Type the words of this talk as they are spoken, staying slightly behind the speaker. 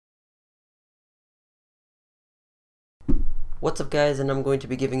What's up, guys, and I'm going to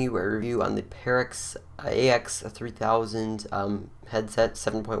be giving you a review on the Perixx AX-3000 headset,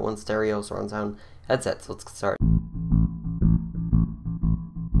 7.1 stereo surround sound headset. So let's get started.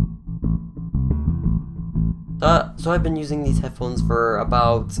 So I've been using these headphones for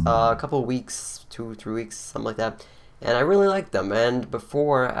about a couple of weeks, 2-3 weeks, something like that, and I really like them. And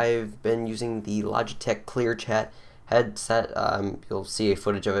before, I've been using the Logitech Clear Chat headset. You'll see a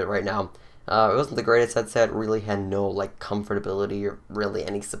footage of it right now. It wasn't the greatest headset. It really had no like comfortability or really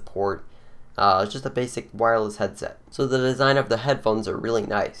any support. It's just a basic wireless headset. So the design of the headphones are really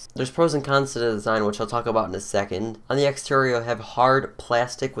nice. There's pros and cons to the design, which I'll talk about in a second. On the exterior, I have hard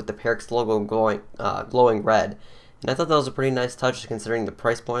plastic with the Perixx logo glowing red, and I thought that was a pretty nice touch considering the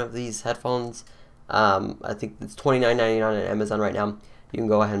price point of these headphones. I think it's $29.99 on Amazon right now. You can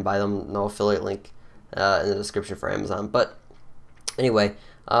go ahead and buy them. No affiliate link in the description for Amazon. But anyway.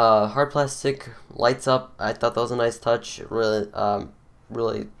 Hard plastic lights up. I thought that was a nice touch. It really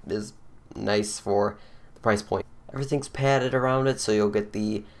is nice for the price point. Everything's padded around it, so you'll get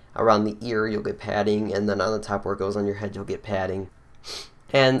around the ear you'll get padding, and then on the top where it goes on your head you'll get padding.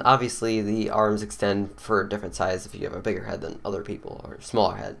 And obviously the arms extend for a different size if you have a bigger head than other people or a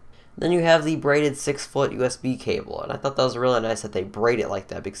smaller head. Then you have the braided 6-foot USB cable, and I thought that was really nice that they braid it like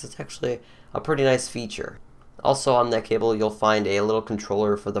that because it's actually a pretty nice feature. Also on that cable you'll find a little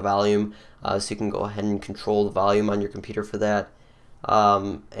controller for the volume, so you can go ahead and control the volume on your computer for that.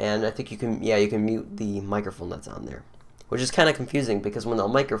 And I think you can mute the microphone that's on there, which is kind of confusing because when the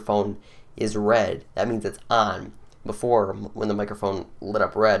microphone is red, that means it's on. Before, when the microphone lit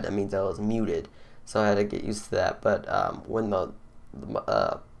up red, that means I was muted, so I had to get used to that. But when the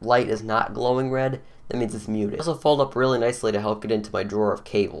light is not glowing red, that means it's muted. It also fold up really nicely to help get into my drawer of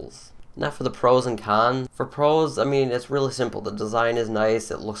cables. Now for the pros and cons. For pros, I mean, it's really simple. The design is nice,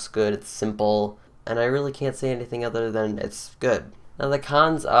 it looks good, it's simple, and I really can't say anything other than it's good. Now the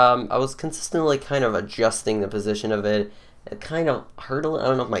cons, I was consistently kind of adjusting the position of it. It kind of hurt a little. I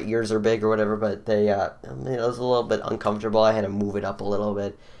don't know if my ears are big or whatever, but they, I mean, it was a little bit uncomfortable. I had to move it up a little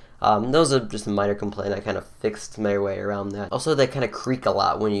bit. Those are just a minor complaint. I kind of fixed my way around that. Also, they kind of creak a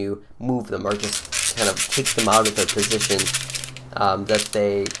lot when you move them or just kind of take them out of their position that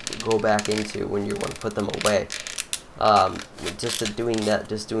they go back into when you want to put them away. Just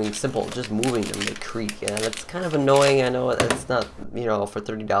moving them, they creak, and it's kind of annoying. I know it's not, you know, for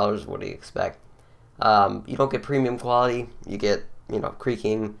 $30, what do you expect? You don't get premium quality, you get, you know,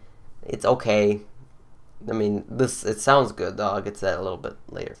 creaking. It's okay. I mean, it sounds good, though. I'll get to that a little bit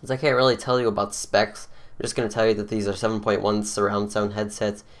later. Since I can't really tell you about specs, I'm just going to tell you that these are 7.1 surround sound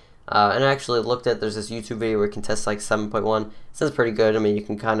headsets. And I actually looked at, there's this YouTube video where you can test like 7.1. It sounds pretty good. I mean, you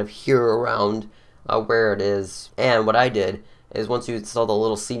can kind of hear around where it is. And what I did is once you install the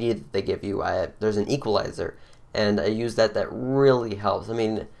little CD that they give you, there's an equalizer. And I used that. That really helps. I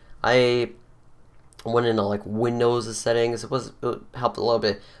mean, I went into like Windows settings. It helped a little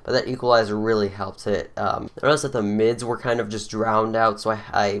bit, but that equalizer really helped it. I noticed that the mids were kind of just drowned out, so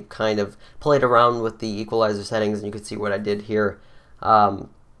I kind of played around with the equalizer settings, and you can see what I did here.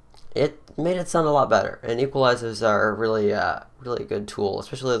 It made it sound a lot better, and equalizers are really a good tool,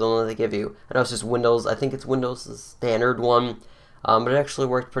 especially the one that they give you. I know it's just Windows. I think it's Windows, the standard one, but it actually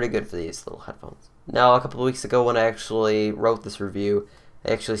worked pretty good for these little headphones. Now, a couple of weeks ago when I actually wrote this review,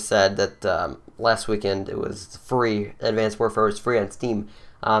 I actually said that last weekend it was free. Advanced Warfare was free on Steam.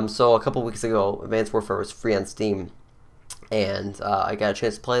 So a couple of weeks ago, Advanced Warfare was free on Steam, and I got a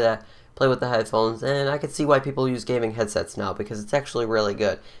chance to play with the headphones, and I can see why people use gaming headsets now because it's actually really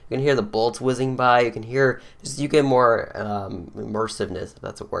good. You can hear the bullets whizzing by. You can hear, you get more immersiveness, if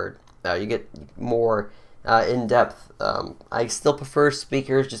that's a word. You get more in depth. I still prefer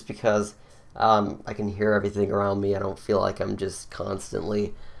speakers just because I can hear everything around me. I don't feel like I'm just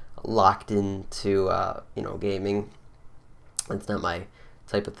constantly locked into you know, gaming. It's not my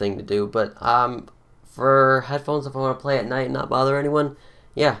type of thing to do. But for headphones, if I want to play at night and not bother anyone,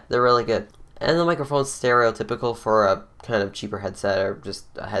 yeah, they're really good. And the microphone's stereotypical for a kind of cheaper headset or just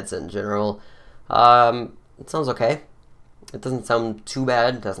a headset in general. It sounds okay. It doesn't sound too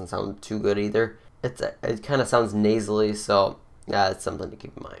bad. It doesn't sound too good either. It kind of sounds nasally, so yeah, it's something to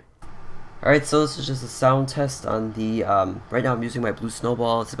keep in mind. Alright, so this is just a sound test on the, right now I'm using my Blue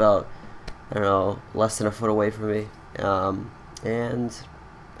Snowball. It's about, I don't know, less than a foot away from me.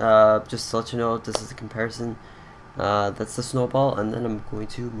 Just to let you know, this is a comparison. That's the Snowball, and then I'm going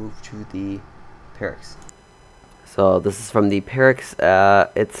to move to the Perixx. So this is from the Perixx.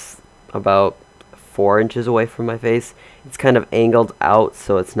 It's about 4 inches away from my face. It's kind of angled out,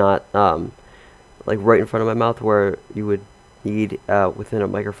 so it's not like right in front of my mouth where you would need within a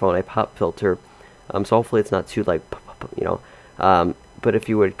microphone a pop filter. So hopefully it's not too like pop, you know. But if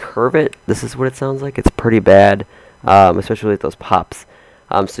you would curve it, this is what it sounds like. It's pretty bad, especially with those pops.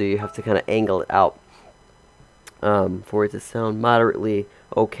 So you have to kind of angle it out for it to sound moderately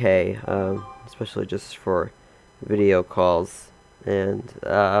okay, especially just for video calls. And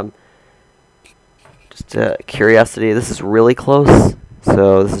just curiosity, this is really close,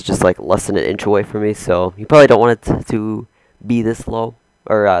 so this is just like less than an inch away from me, so you probably don't want it to be this low,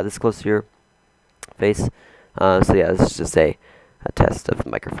 or this close to your face. So yeah, this is just a test of the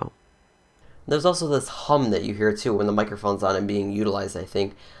microphone. There's also this hum that you hear too when the microphone's on and being utilized, I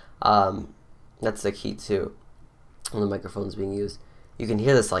think. That's the key too, when the microphone's being used. You can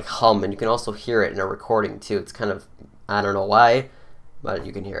hear this like hum, and you can also hear it in a recording too. It's kind of, I don't know why, but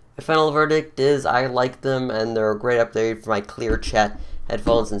you can hear it. My final verdict is I like them, and they're a great upgrade for my clear chat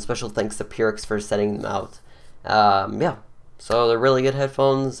headphones, and special thanks to Perixx for sending them out. Yeah, so they're really good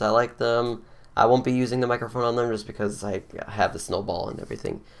headphones. I like them. I won't be using the microphone on them just because I have the snowball and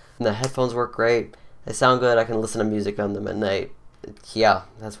everything. And the headphones work great. They sound good. I can listen to music on them, and yeah,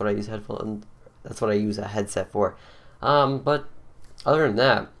 that's what I use headphones. That's what I use a headset for. But other than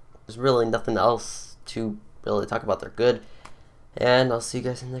that, there's really nothing else to really talk about. They're good, and I'll see you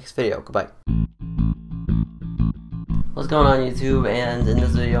guys in the next video. Goodbye. What's going on, YouTube? And in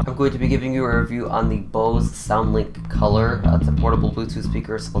this video, I'm going to be giving you a review on the Bose SoundLink Color. It's a portable Bluetooth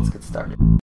speaker, so let's get started.